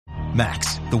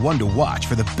Max, the one to watch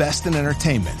for the best in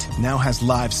entertainment, now has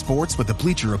live sports with the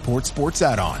Bleacher Report sports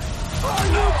add-on. 5,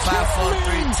 4, 3,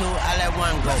 2, I let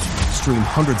one go. Stream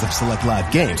hundreds of select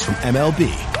live games from MLB.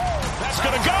 That's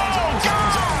gonna go!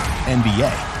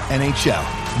 NBA,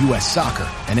 NHL, U.S. Soccer,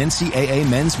 and NCAA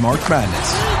Men's March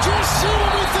Madness. We just see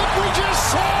what we think we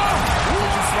just saw!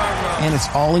 And it's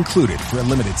all included for a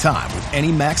limited time with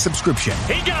any Max subscription.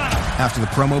 He got him! After the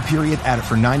promo period, add it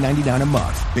for $9.99 a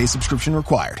month. Base subscription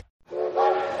required.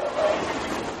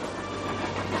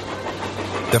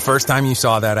 The first time you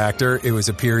saw that actor, it was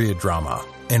a period drama.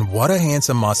 And what a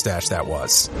handsome mustache that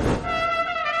was.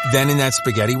 Then in that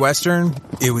spaghetti western,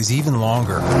 it was even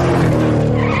longer. And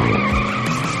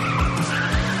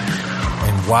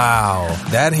wow,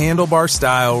 that handlebar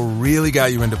style really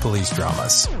got you into police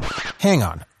dramas. Hang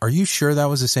on, are you sure that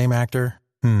was the same actor?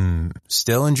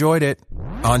 Still enjoyed it.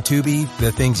 On Tubi,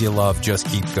 the things you love just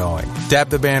keep going. Tap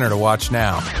the banner to watch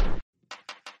now.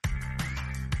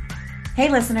 Hey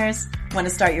listeners, want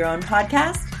to start your own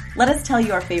podcast? Let us tell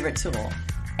you our favorite tool.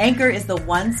 Anchor is the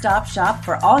one-stop shop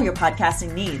for all your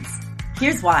podcasting needs.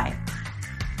 Here's why.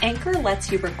 Anchor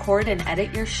lets you record and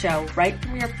edit your show right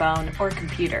from your phone or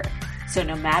computer. So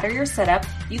no matter your setup,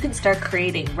 you can start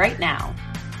creating right now.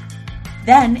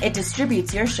 Then it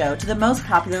distributes your show to the most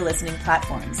popular listening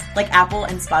platforms like Apple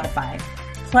and Spotify.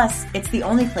 Plus, it's the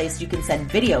only place you can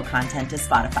send video content to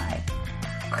Spotify.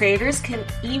 Creators can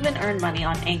even earn money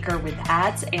on Anchor with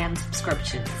ads and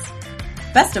subscriptions.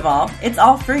 Best of all, it's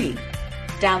all free.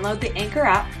 Download the Anchor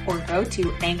app or go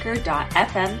to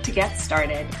anchor.fm to get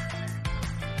started.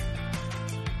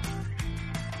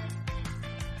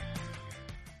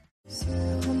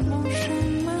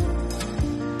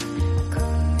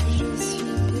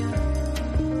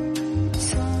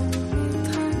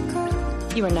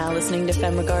 You are now listening to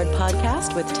Femme Regard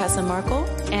Podcast with Tessa Markle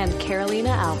And Carolina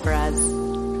Alvarez.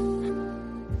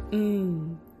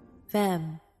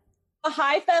 Femme.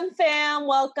 Hi, Femme.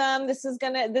 Welcome. This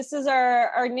is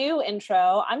our new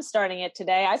intro. I'm starting it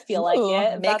today. I feel like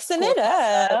it. Mixing it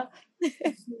up.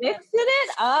 Mixing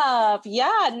it up.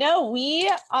 Yeah, no,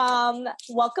 we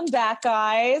welcome back,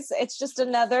 guys. It's just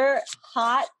another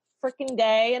hot freaking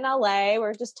day in LA.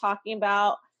 We're just talking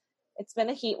about it's been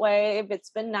a heat wave.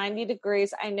 It's been 90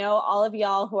 degrees. I know all of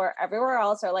y'all who are everywhere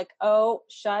else are like, oh,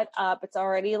 shut up. It's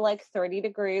already like 30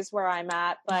 degrees where I'm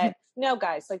at. But no,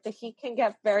 guys, like the heat can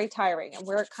get very tiring and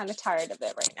we're kind of tired of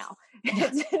it right now.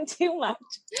 It's been too much.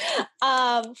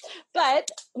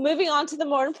 But moving on to the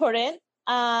more important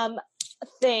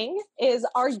thing is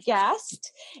our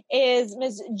guest is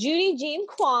Ms. Judy Jean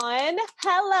Kwon.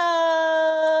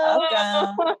 Hello.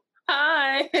 Welcome.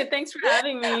 Hi, thanks for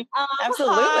having me.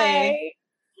 Absolutely. Hi.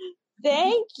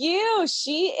 Thank you.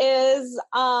 She is,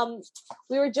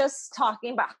 we were just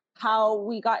talking about how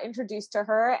we got introduced to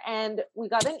her and we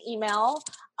got an email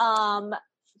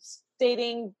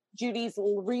stating Judy's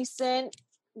recent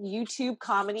YouTube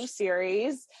comedy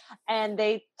series and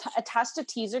they attached a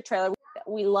teaser trailer.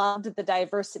 We loved the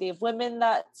diversity of women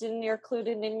that's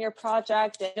included in your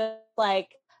project and just like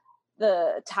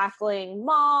the tackling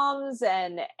moms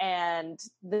and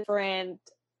different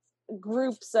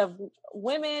groups of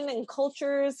women and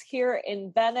cultures here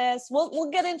in Venice. We'll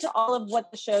get into all of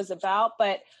what the show's about,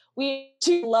 but we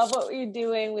do love what you're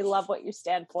doing. We love what you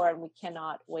stand for, and we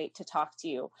cannot wait to talk to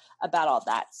you about all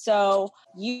that. So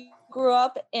you grew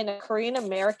up in a Korean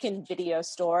American video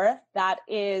store. That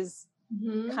is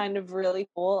kind of really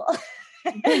cool.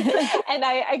 And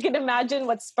I can imagine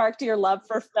what sparked your love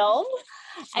for film.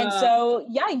 And so,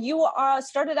 yeah, you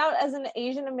started out as an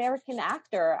Asian American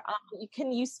actor.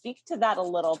 Can you speak to that a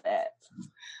little bit?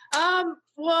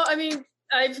 Well, I mean,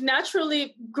 I've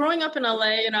naturally, growing up in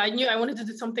LA, and I knew I wanted to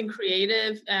do something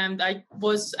creative. And I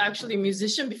was actually a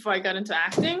musician before I got into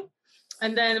acting.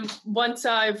 And then once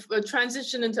I've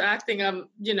transitioned into acting, I'm,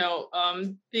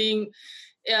 being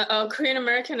a Korean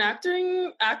American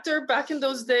actor back in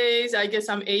those days. I guess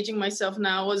I'm aging myself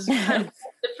now. Was kind of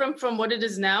different from what it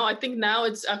is now. I think now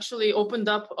it's actually opened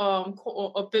up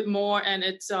a bit more, and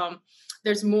it's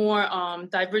there's more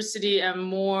diversity and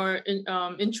more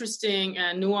interesting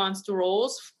and nuanced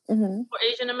roles for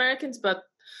Asian Americans. But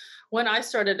when I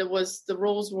started, the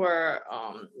roles were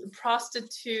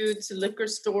prostitutes, liquor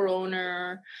store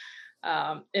owner,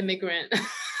 immigrant.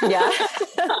 Yeah.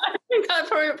 I think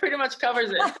that pretty much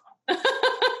covers it.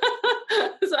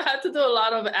 So I had to do a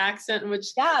lot of accent,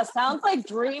 which sounds like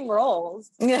dream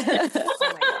roles. Oh my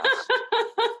gosh.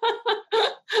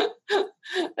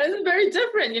 It's very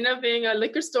different, being a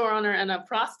liquor store owner and a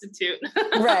prostitute.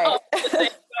 Right.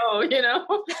 So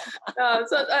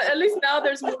at least now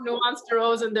there's more nuanced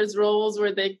roles, and there's roles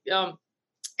where they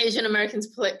Asian Americans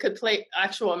could play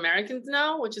actual Americans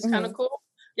now, which is kind of cool.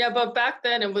 Yeah, but back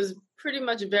then it was pretty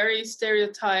much very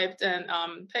stereotyped and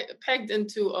pegged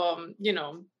into,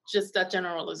 just that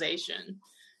generalization.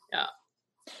 Yeah.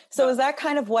 So is that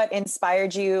kind of what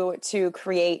inspired you to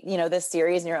create, this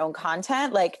series and your own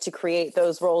content, like to create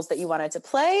those roles that you wanted to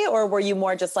play? Or were you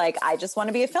more just like, I just want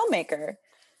to be a filmmaker?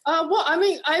 Well, I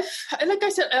mean, like I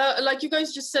said, like you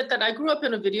guys just said that I grew up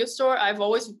in a video store. I've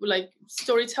always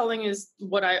storytelling is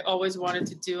what I always wanted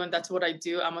to do. And that's what I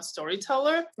do. I'm a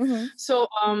storyteller. So,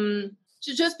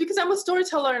 just because I'm a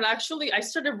storyteller, and actually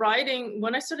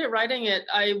when I started writing it,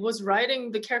 I was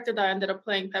writing the character that I ended up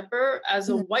playing, Pepper, as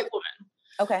a white woman.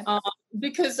 Okay.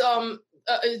 Because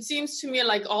it seems to me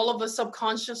like all of us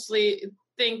subconsciously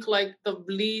think like the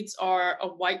leads are a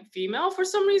white female for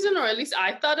some reason, or at least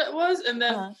I thought it was. And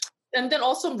then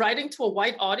also writing to a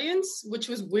white audience, which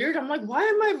was weird. I'm like, why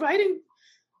am I writing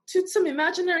to some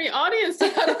imaginary audience?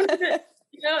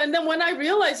 And then when I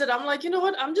realized it, I'm like, you know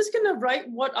what? I'm just going to write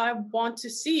what I want to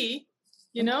see,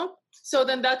 So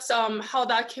then that's how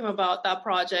that came about, that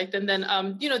project. And then,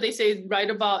 they say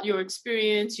write about your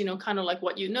experience, kind of like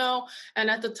what you know. And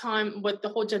at the time with the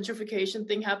whole gentrification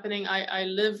thing happening, I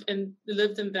lived in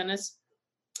Venice.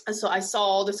 And so I saw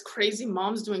all this crazy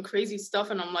moms doing crazy stuff.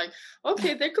 And I'm like,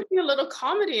 okay, there could be a little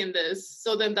comedy in this.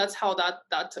 So then that's how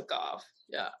that took off.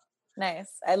 Yeah.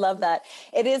 Nice. I love that.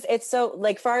 It's so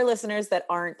like for our listeners that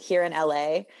aren't here in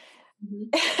LA,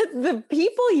 the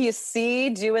people you see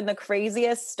doing the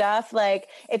craziest stuff, like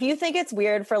if you think it's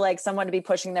weird for like someone to be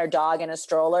pushing their dog in a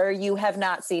stroller, you have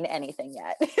not seen anything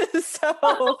yet. So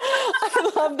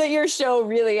I love that your show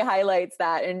really highlights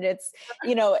that. And it's,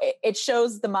 it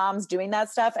shows the moms doing that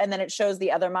stuff. And then it shows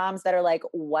the other moms that are like,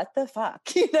 what the fuck,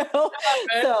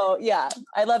 So yeah,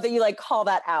 I love that you like call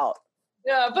that out.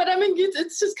 Yeah, but I mean,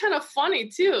 it's just kind of funny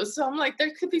too. So I'm like,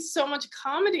 there could be so much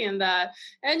comedy in that.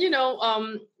 And,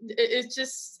 it's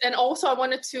just, and also I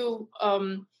wanted to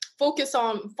focus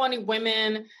on funny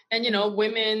women and,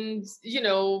 women,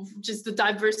 just the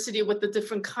diversity with the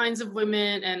different kinds of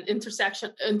women and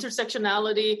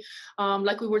intersectionality.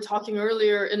 Like we were talking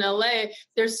earlier in LA,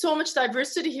 there's so much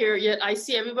diversity here, yet I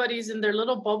see everybody's in their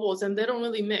little bubbles and they don't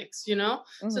really mix,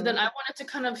 So then I wanted to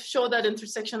kind of show that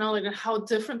intersectionality and how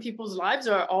different people's lives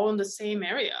are all in the same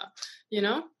area,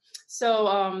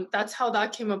 So that's how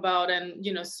that came about. And,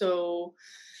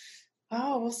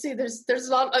 oh, we'll see. There's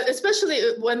a lot, especially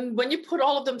when you put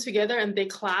all of them together and they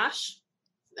clash.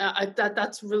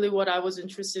 That's really what I was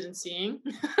interested in seeing.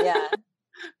 Yeah.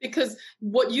 Because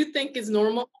what you think is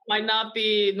normal might not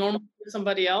be normal for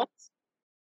somebody else.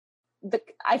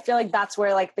 I feel like that's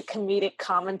where like the comedic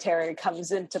commentary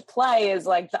comes into play, is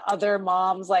like the other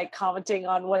moms like commenting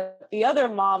on what the other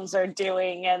moms are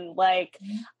doing. And like,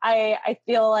 I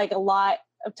feel like a lot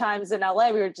of times in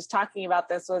LA, we were just talking about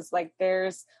this, was like,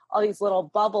 there's all these little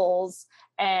bubbles,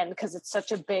 and because it's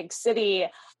such a big city,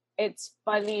 it's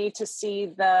funny to see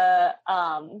the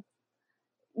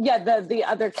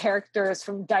other characters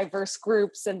from diverse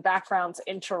groups and backgrounds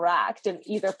interact and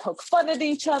either poke fun at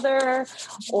each other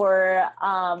or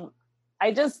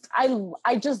I just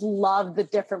love the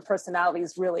different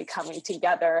personalities really coming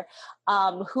together.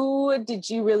 Who did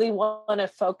you really want to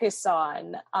focus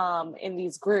on in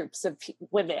these groups of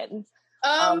women?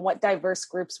 What diverse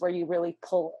groups were you really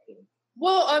pulling?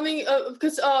 Well, I mean,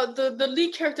 because the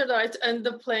lead character that I end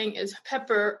up playing is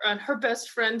Pepper, and her best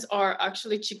friends are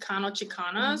actually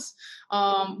Chicanas,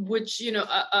 which, in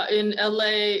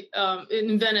LA,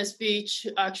 in Venice Beach,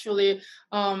 actually,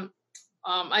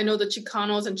 I know the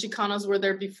Chicanos were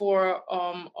there before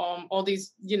all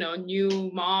these,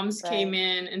 new moms came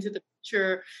into the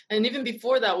picture. And even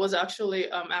before that was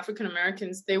actually African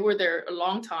Americans. They were there a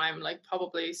long time, like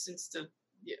probably since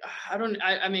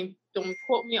I mean, don't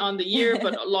quote me on the year,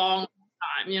 but a long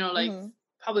time,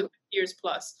 probably years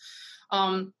plus.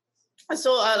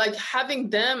 So like having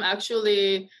them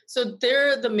actually, so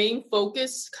they're the main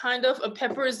focus kind of.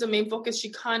 Pepper is the main focus.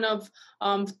 She kind of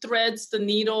threads the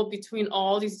needle between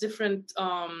all these different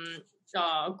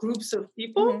groups of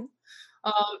people.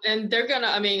 And they're gonna,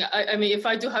 I mean, if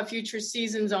I do have future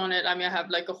seasons on it, I mean, I have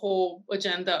like a whole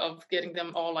agenda of getting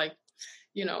them all like,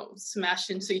 smashed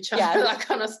into each other, that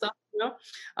kind of stuff,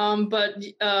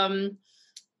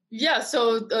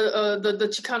 so the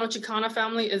Chicana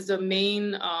family is the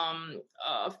main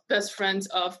best friends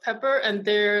of Pepper, and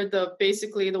they're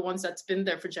basically the ones that's been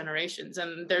there for generations,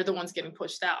 and they're the ones getting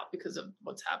pushed out because of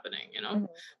what's happening,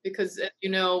 because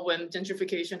when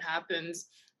gentrification happens,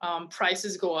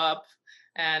 prices go up,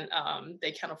 and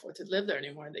they can't afford to live there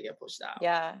anymore and they get pushed out.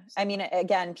 Yeah. I mean,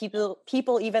 again, people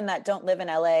even that don't live in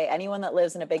LA, anyone that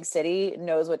lives in a big city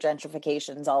knows what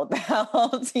gentrification is all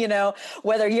about. You know,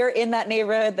 whether you're in that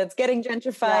neighborhood that's getting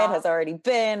gentrified, has already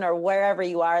been, or wherever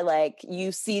you are, like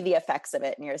you see the effects of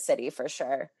it in your city for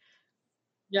sure.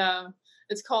 Yeah.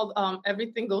 It's called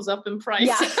everything goes up in price.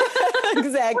 Yeah,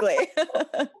 exactly.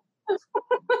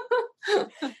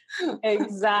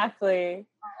 Exactly.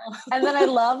 And then I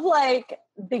love like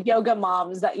the yoga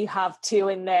moms that you have too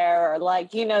in there, or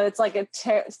like, you know, it's like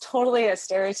it's totally a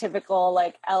stereotypical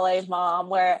like LA mom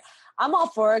where I'm all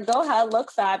for it. Go ahead,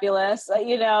 look fabulous,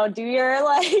 you know, do your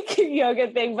like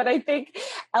yoga thing. But I think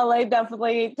LA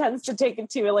definitely tends to take it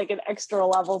to like an extra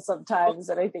level sometimes.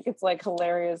 And I think it's like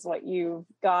hilarious what you've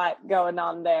got going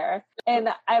on there. And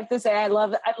I have to say, I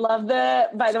love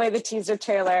by the way, the teaser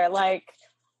trailer, like,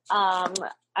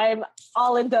 I'm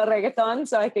all into reggaeton,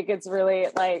 so I think it's really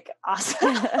like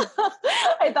awesome.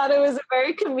 I thought it was a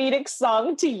very comedic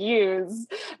song to use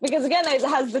because again, it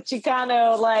has the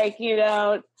Chicano, like, you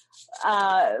know,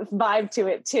 vibe to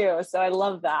it too. So I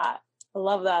love that. I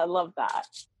love that.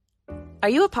 Are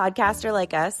you a podcaster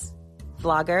like us?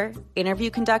 Vlogger?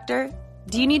 Interview conductor?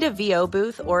 Do you need a VO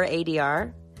booth or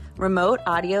ADR? Remote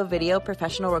audio video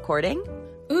professional recording?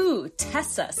 Ooh,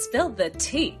 Tessa, spill the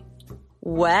tea.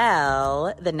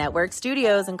 Well, the Network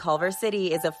Studios in Culver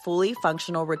City is a fully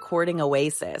functional recording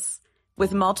oasis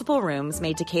with multiple rooms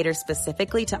made to cater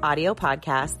specifically to audio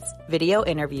podcasts, video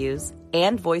interviews,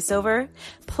 and voiceover,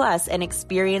 plus an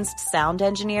experienced sound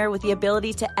engineer with the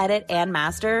ability to edit and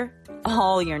master.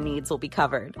 All your needs will be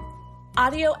covered.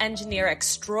 Audio engineer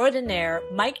extraordinaire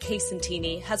Mike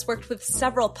Casentini has worked with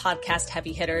several podcast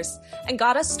heavy hitters and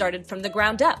got us started from the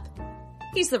ground up.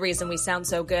 He's the reason we sound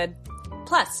so good.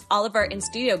 Plus, all of our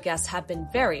in-studio guests have been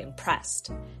very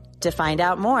impressed. To find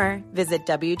out more, visit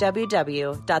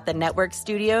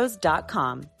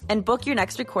www.thenetworkstudios.com and book your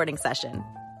next recording session.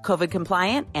 COVID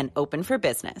compliant and open for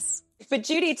business. But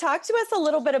Judy, talk to us a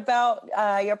little bit about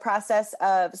your process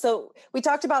of, so we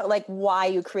talked about like why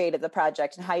you created the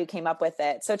project and how you came up with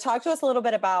it. So talk to us a little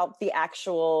bit about the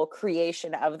actual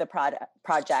creation of the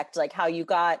project, like how you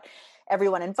got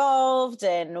everyone involved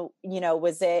and, you know,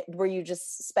 were you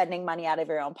just spending money out of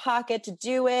your own pocket to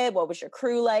do it? What was your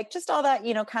crew like? Just all that,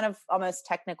 you know, kind of almost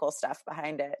technical stuff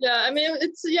behind it. Yeah, I mean,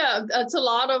 it's a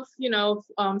lot of, you know,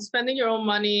 spending your own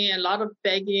money and a lot of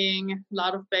begging,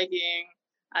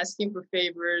 asking for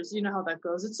favors. You know how that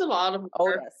goes. It's a lot of work. Oh,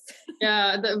 yes.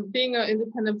 Yeah, being an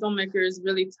independent filmmaker is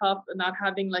really tough, and not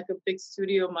having like a big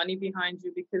studio money behind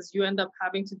you because you end up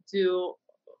having to do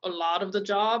a lot of the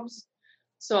jobs.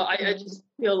 So I just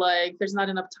feel like there's not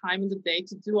enough time in the day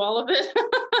to do all of it.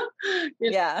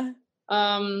 Yeah.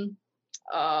 And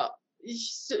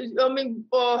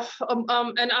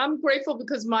I'm grateful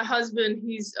because my husband,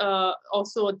 he's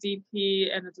also a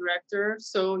DP and a director.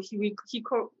 So he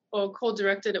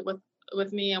co-directed it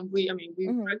with me, and we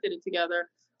directed it together.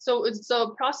 So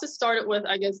the process started with,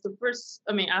 I guess,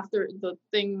 after the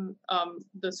thing,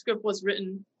 the script was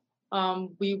written,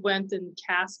 we went and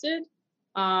casted.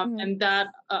 And that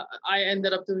I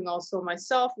ended up doing also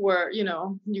myself, where, you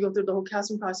know, you go through the whole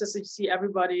casting process, you see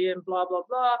everybody and blah, blah,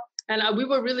 blah. And we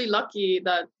were really lucky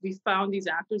that we found these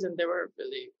actors and they were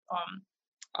really,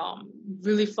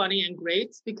 really funny and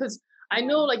great, because I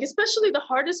know, like, especially the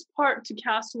hardest part to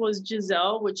cast was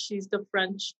Giselle, which she's the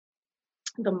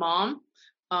mom.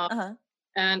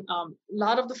 And a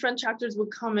lot of the French actors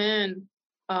would come in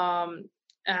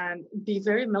and be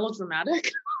very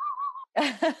melodramatic.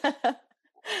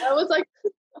 I was like,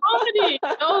 comedy,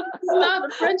 you know, this is not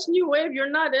a French New Wave. You're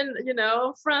not in, you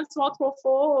know, Francois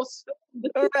Truffaut's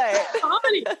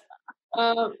comedy.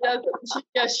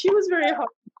 She was very hard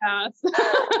to cast.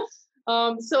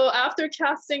 So after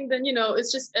casting, then, you know,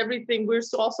 it's just everything. We're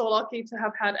also lucky to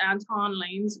have had Anton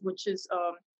Lanes, which is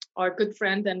our good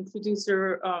friend and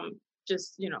producer,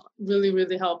 just, you know, really,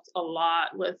 really helped a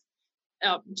lot with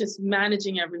just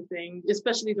managing everything,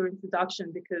 especially during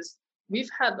production, because we've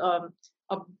had a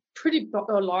pretty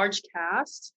large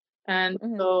cast. And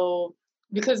so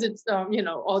because it's, you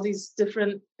know, all these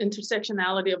different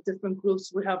intersectionality of different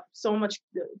groups, we have so much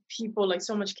people, like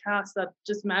so much cast, that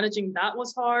just managing that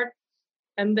was hard.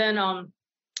 And then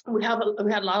we had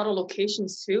a lot of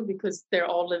locations too, because they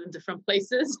all live in different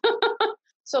places.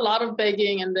 So a lot of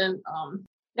begging. And then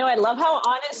no, I love how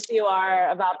honest you are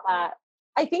about that.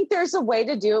 I think there's a way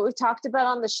to do it. We've talked about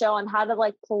on the show on how to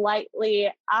like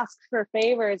politely ask for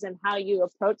favors and how you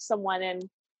approach someone. And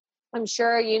I'm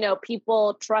sure, you know,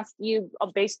 people trust you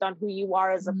based on who you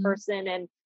are as a person. And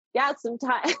Yeah,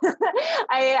 sometimes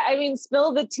I mean,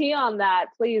 spill the tea on that,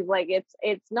 please. Like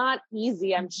it's not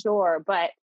easy, I'm sure,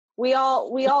 but we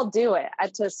all do it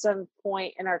at some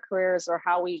point in our careers, or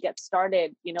how we get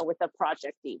started, with a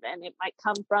project. Even it might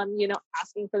come from,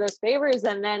 asking for those favors,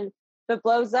 and then if it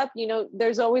blows up,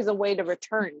 there's always a way to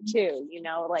return too,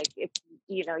 like if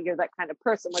you're that kind of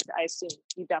person, which I assume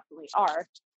you definitely are,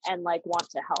 and like want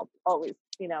to help always,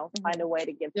 find a way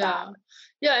to give back.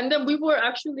 Yeah. And then we were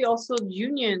actually also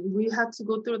union. We had to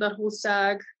go through that whole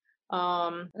SAG.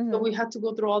 So we had to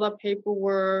go through all that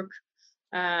paperwork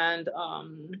and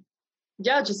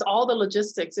just all the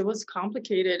logistics. It was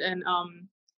complicated, and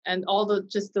all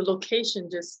the location,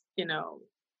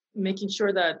 making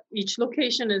sure that each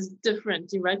location is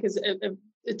different, right? Because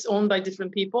it's owned by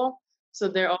different people. So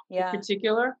they're all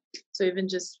particular. So even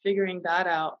just figuring that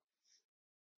out.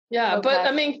 Yeah, okay. But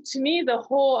I mean, to me, the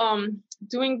whole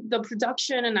doing the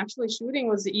production and actually shooting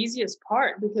was the easiest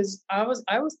part, because I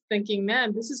was thinking,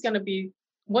 man, this is gonna be,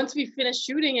 once we finish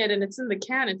shooting it and it's in the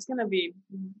can, it's gonna be,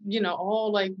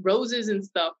 all like roses and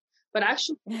stuff. But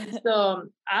actually, it's the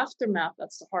aftermath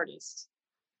that's the hardest.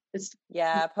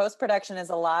 Post-production is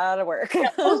a lot of work.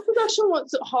 Post-production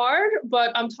was hard,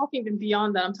 but I'm talking even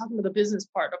beyond that. I'm talking about the business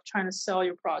part of trying to sell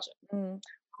your project.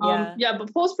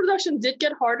 But post-production did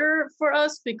get harder for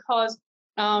us, because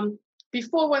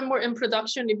before, when we're in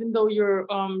production, even though you're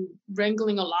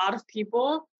wrangling a lot of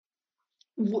people,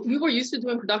 we were used to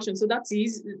doing production. So that's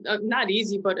easy, not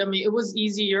easy, but I mean, it was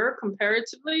easier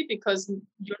comparatively, because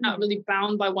you're not really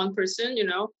bound by one person,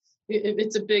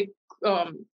 it's a big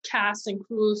cast and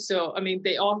crew. So, I mean,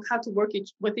 they all had to work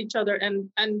with each other. And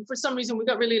for some reason, we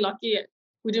got really lucky.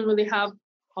 We didn't really have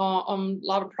a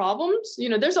lot of problems.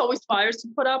 There's always fires to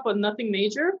put up, but nothing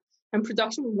major. And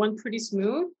production went pretty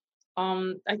smooth.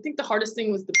 I think the hardest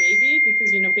thing was the baby,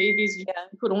 because, babies, you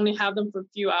could only have them for a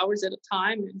few hours at a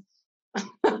time. And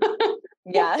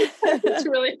it's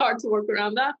really hard to work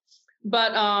around that.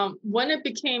 But when it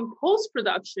became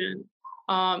post-production,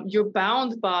 you're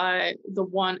bound by the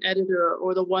one editor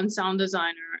or the one sound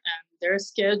designer and their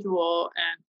schedule.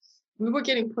 And we were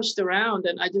getting pushed around,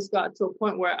 and I just got to a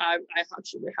point where I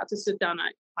actually had to sit down.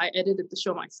 I edited the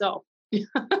show myself.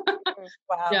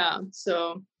 Wow.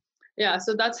 So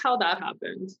that's how that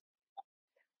happened.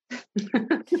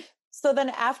 So then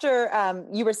after,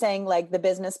 you were saying like the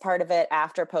business part of it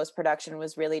after post-production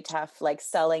was really tough, like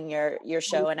selling your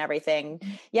show and everything.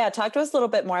 Yeah. Talk to us a little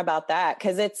bit more about that.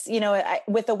 Cause it's,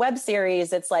 with a web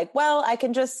series, it's like, well, I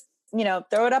can just,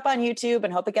 throw it up on YouTube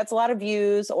and hope it gets a lot of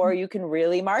views, or you can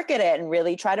really market it and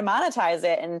really try to monetize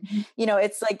it. And,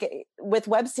 it's like with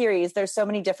web series, there's so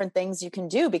many different things you can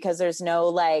do, because there's no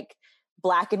like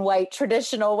black and white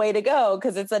traditional way to go,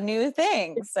 because it's a new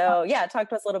thing. So talk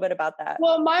to us a little bit about that.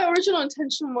 Well, my original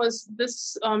intention was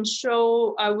this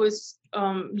show, I was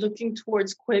looking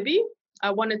towards Quibi.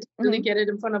 I wanted to really get it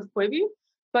in front of Quibi,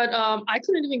 but I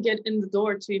couldn't even get in the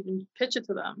door to even pitch it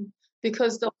to them,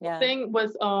 because the whole thing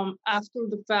with after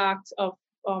the fact of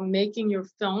making your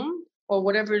film, or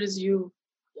whatever it is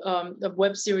the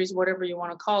web series, whatever you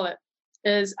want to call it,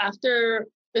 is after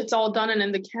it's all done and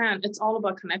in the can, it's all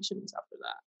about connections after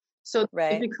that. So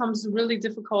it becomes really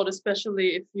difficult,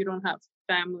 especially if you don't have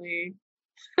family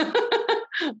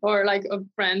or like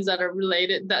friends that are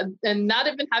related, and not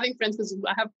even having friends, because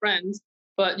I have friends,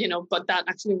 but that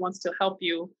actually wants to help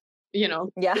you, get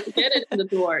it in the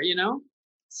door,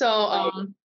 So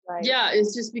it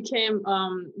just became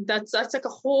that's like a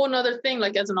whole nother thing.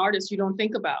 Like as an artist, you don't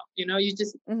think about, you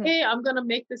just hey, I'm gonna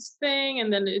make this thing,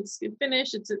 and then it's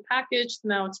finished, it's packaged,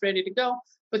 now it's ready to go.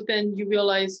 But then you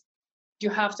realize you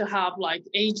have to have like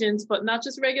agents, but not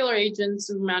just regular agents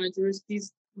and managers. They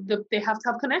have to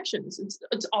have connections.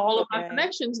 It's all about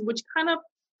connections, which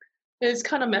is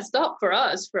kind of messed up for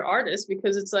us, for artists,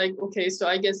 because it's like, okay, so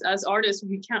I guess as artists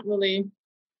we can't really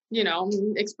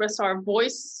express our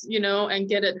voice, and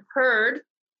get it heard.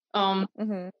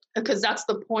 Because that's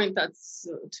the point that's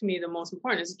to me the most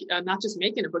important, is not just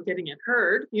making it, but getting it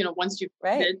heard, once you've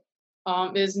made it,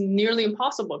 is nearly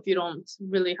impossible if you don't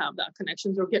really have that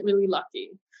connections or get really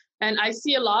lucky. And I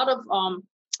see a lot of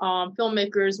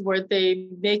filmmakers where they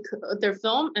make their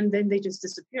film and then they just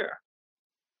disappear.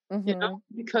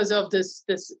 Because of this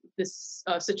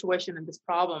situation and this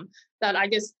problem that I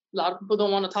guess a lot of people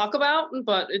don't want to talk about,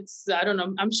 but I don't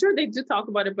know, I'm sure they do talk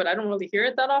about it, but I don't really hear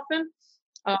it that often.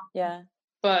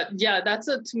 But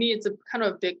to me, it's a kind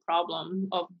of a big problem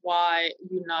of why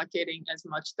you're not getting as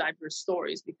much diverse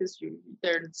stories, because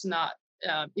there's not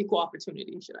equal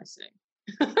opportunity, should I say.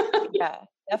 Yeah,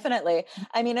 definitely.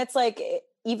 I mean, it's like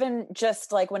even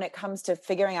just like when it comes to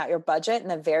figuring out your budget in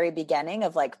the very beginning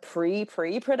of like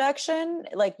pre-production,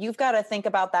 like you've got to think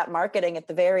about that marketing at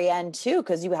the very end too,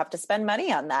 because you have to spend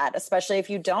money on that, especially if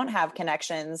you don't have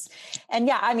connections. And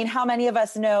yeah, I mean, how many of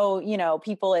us know, you know,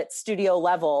 people at studio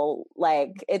level,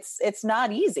 like it's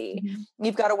not easy. Mm-hmm.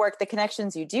 You've got to work the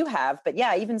connections you do have. But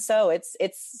yeah, even so, it's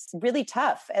really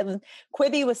tough. And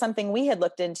Quibi was something we had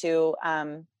looked into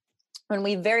when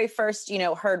we very first, you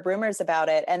know, heard rumors about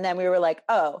it. And then we were like,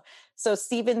 oh, so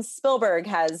Steven Spielberg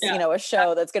has, you know, a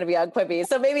show that's going to be on Quibi.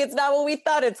 So maybe it's not what we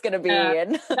thought it's going to be.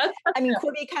 And I mean,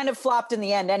 Quibi kind of flopped in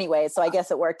the end anyway, so I guess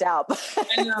it worked out.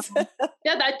 I know.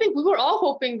 Yeah, I think we were all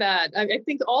hoping that. I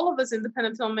think all of us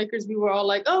independent filmmakers, we were all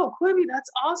like, oh, Quibi,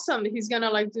 that's awesome. He's going to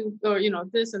like do, or, you know,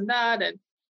 this and that. And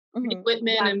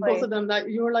Whitman and both of them, that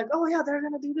you were like, oh yeah, they're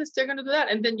going to do this, they're going to do that.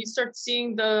 And then you start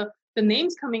seeing the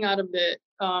names coming out of it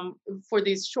for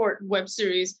these short web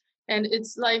series. And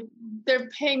it's like they're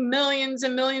paying millions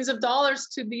and millions of dollars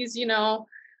to these, you know,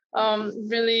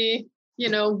 really, you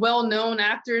know, well-known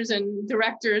actors and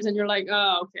directors. And you're like,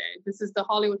 oh, okay, this is the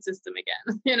Hollywood system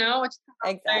again, you know? Which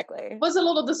exactly was a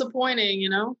little disappointing, you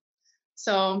know?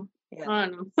 So, yeah. I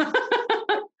don't know.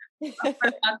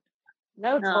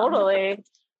 No, totally.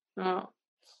 Oh.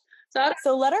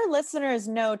 So let our listeners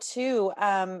know too.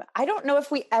 I don't know if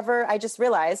we I just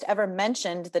realized, ever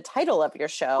mentioned the title of your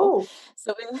show. Oh.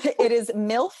 So it is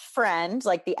MILFriend,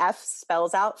 like the F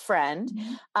spells out friend.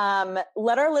 Mm-hmm.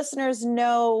 Let our listeners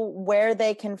know where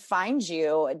they can find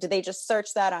you. Do they just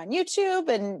search that on YouTube?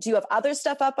 And do you have other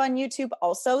stuff up on YouTube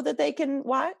also that they can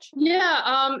watch?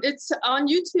 Yeah, it's on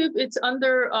YouTube. It's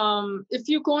under, if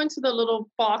you go into the little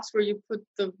box where you put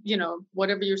the, you know,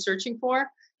 whatever you're searching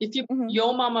for, if you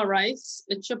Yo Mama Rice,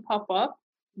 it should pop up.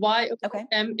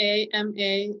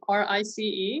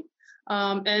 YOMAMARICE.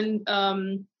 And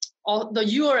all the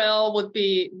URL would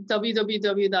be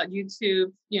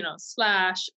www.youtube, you know,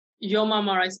 / Yo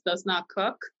Mama Rice Does Not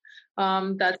Cook.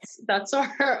 That's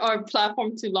our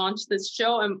platform to launch this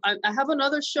show. And I have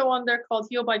another show on there called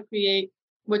Heal by Create,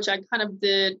 which I kind of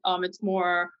did. It's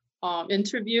more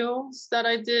interviews that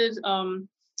I did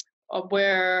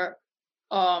where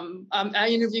I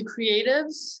interview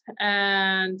creatives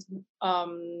and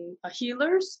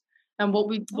healers, and what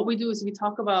we do is we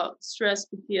talk about stress,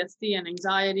 PTSD, and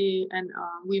anxiety, and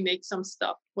we make some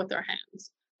stuff with our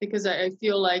hands, because I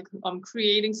feel like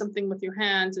creating something with your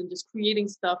hands and just creating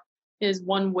stuff is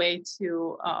one way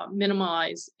to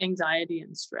minimize anxiety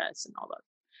and stress and all that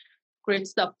great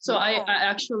stuff. So I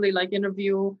actually like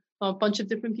interview a bunch of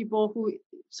different people who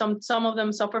some of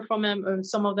them suffer from it, or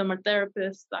some of them are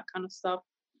therapists, that kind of stuff.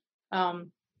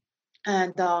 And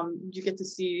you get to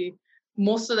see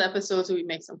most of the episodes where we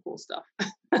make some cool stuff.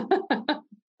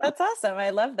 That's awesome.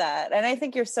 I love that. And I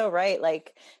think you're so right.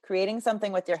 Like creating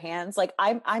something with your hands, like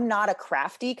I'm not a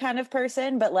crafty kind of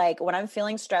person, but like when I'm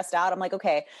feeling stressed out, I'm like,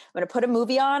 okay, I'm going to put a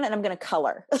movie on and I'm going to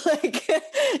color. Like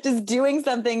just doing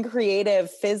something creative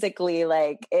physically,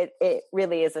 like it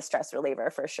really is a stress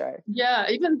reliever for sure. Yeah.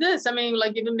 Even this, I mean,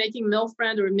 like even making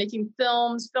MILFriend or making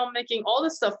films, filmmaking, all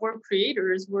this stuff, we're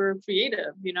creators, we're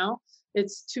creative, you know,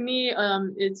 it's to me,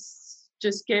 it's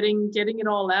just getting it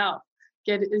all out.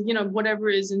 Get, you know, whatever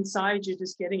is inside you,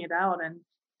 just getting it out. And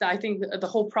I think the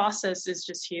whole process is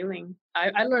just healing.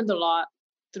 I learned a lot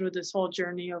through this whole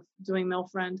journey of doing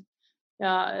MILFriend.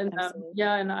 And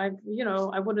I, you know,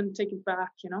 I wouldn't take it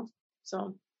back, you know,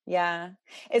 so. Yeah.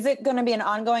 Is it going to be an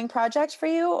ongoing project for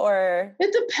you, or?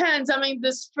 It depends. I mean,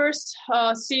 this first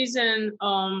season,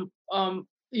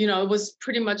 you know, it was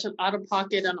pretty much out of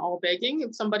pocket and all begging.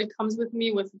 If somebody comes with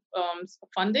me with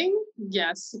funding,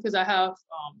 yes, because I have,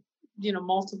 you know,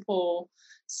 multiple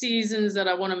seasons that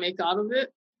I want to make out of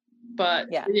it,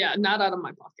 but yeah, not out of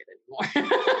my pocket anymore.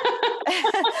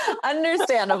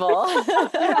 Understandable.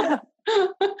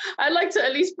 I'd like to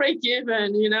at least break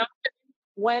even, you know.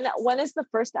 When is the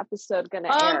first episode going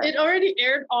to air? It already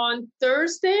aired on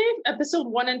Thursday, episode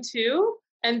 1 and 2,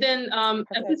 and then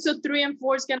episode 3 and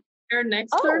 4 is going to air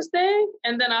next Thursday,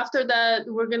 and then after that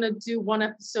we're going to do one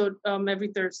episode every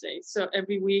Thursday, so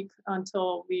every week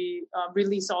until we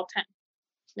release all 10.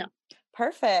 Yeah.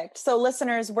 Perfect. So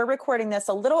listeners, we're recording this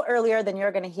a little earlier than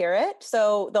you're going to hear it.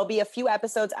 So there'll be a few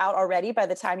episodes out already by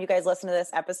the time you guys listen to this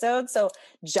episode. So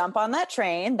jump on that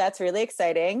train. That's really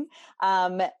exciting.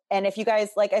 And if you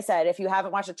guys, like I said, if you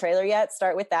haven't watched a trailer yet,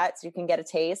 start with that so you can get a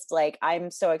taste. Like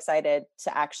I'm so excited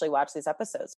to actually watch these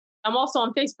episodes. I'm also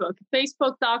on Facebook,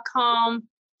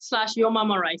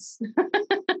 facebook.com/YoMamaRice.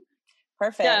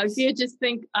 Perfect. Yeah, if you just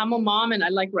think I'm a mom and I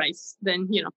like rice, then,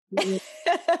 you know.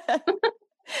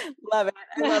 Love it.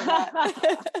 I love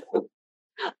that.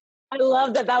 I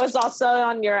love that. That was also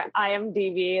on your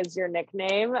IMDb as your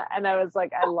nickname. And I was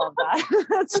like, I love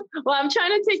that. Well, I'm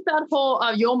trying to take that whole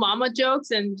yo mama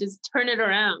jokes and just turn it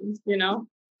around, you know?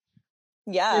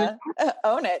 Yeah.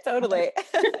 Own it. Totally.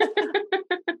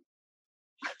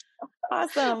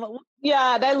 Awesome.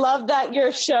 Yeah. And I love that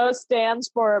your show stands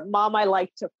for Mom I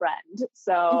Like to Friend.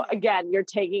 So again, you're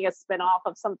taking a spin off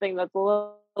of something that's a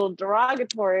little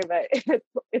derogatory, but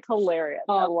it's hilarious.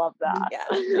 I love that. Yeah.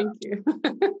 Thank you.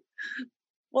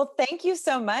 Well, thank you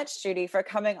so much, Judy, for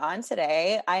coming on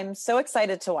today. I'm so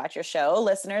excited to watch your show.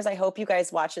 Listeners, I hope you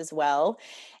guys watch as well.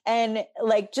 And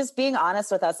like, just being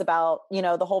honest with us about, you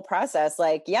know, the whole process,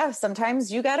 like, yeah,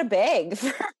 sometimes you got to beg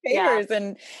for favors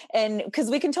and because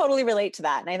we can totally relate to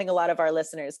that. And I think a lot of our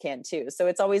listeners can too. So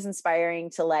it's always inspiring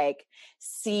to like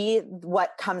see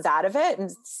what comes out of it and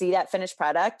see that finished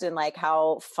product and like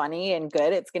how funny and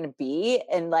good it's going to be.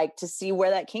 And like to see where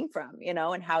that came from, you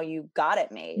know, and how you got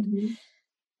it made. Mm-hmm.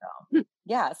 So,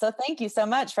 yeah. So thank you so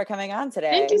much for coming on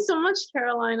today. Thank you so much,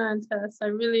 Carolina and Tess. I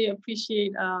really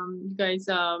appreciate you guys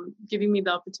giving me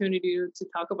the opportunity to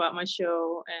talk about my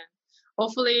show. And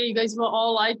hopefully you guys will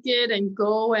all like it and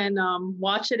go and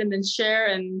watch it and then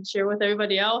share with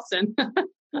everybody else. And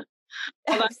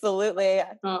absolutely.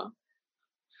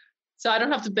 So I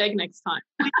don't have to beg next time.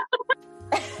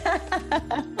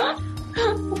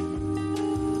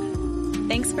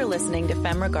 Thanks for listening to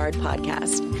Femme Regard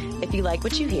Podcast. If you like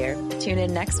what you hear, tune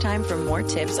in next time for more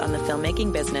tips on the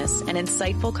filmmaking business and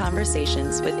insightful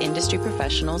conversations with industry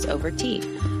professionals over tea.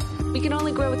 We can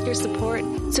only grow with your support,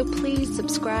 so please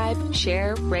subscribe,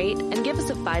 share, rate, and give us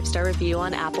a 5-star review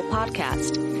on Apple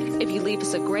Podcast. If you leave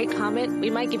us a great comment, we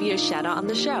might give you a shout out on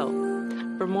the show.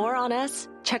 For more on us,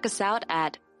 check us out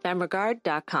at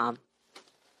femregard.com.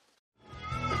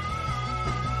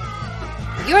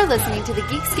 You're listening to the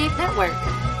Geekscape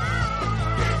Network.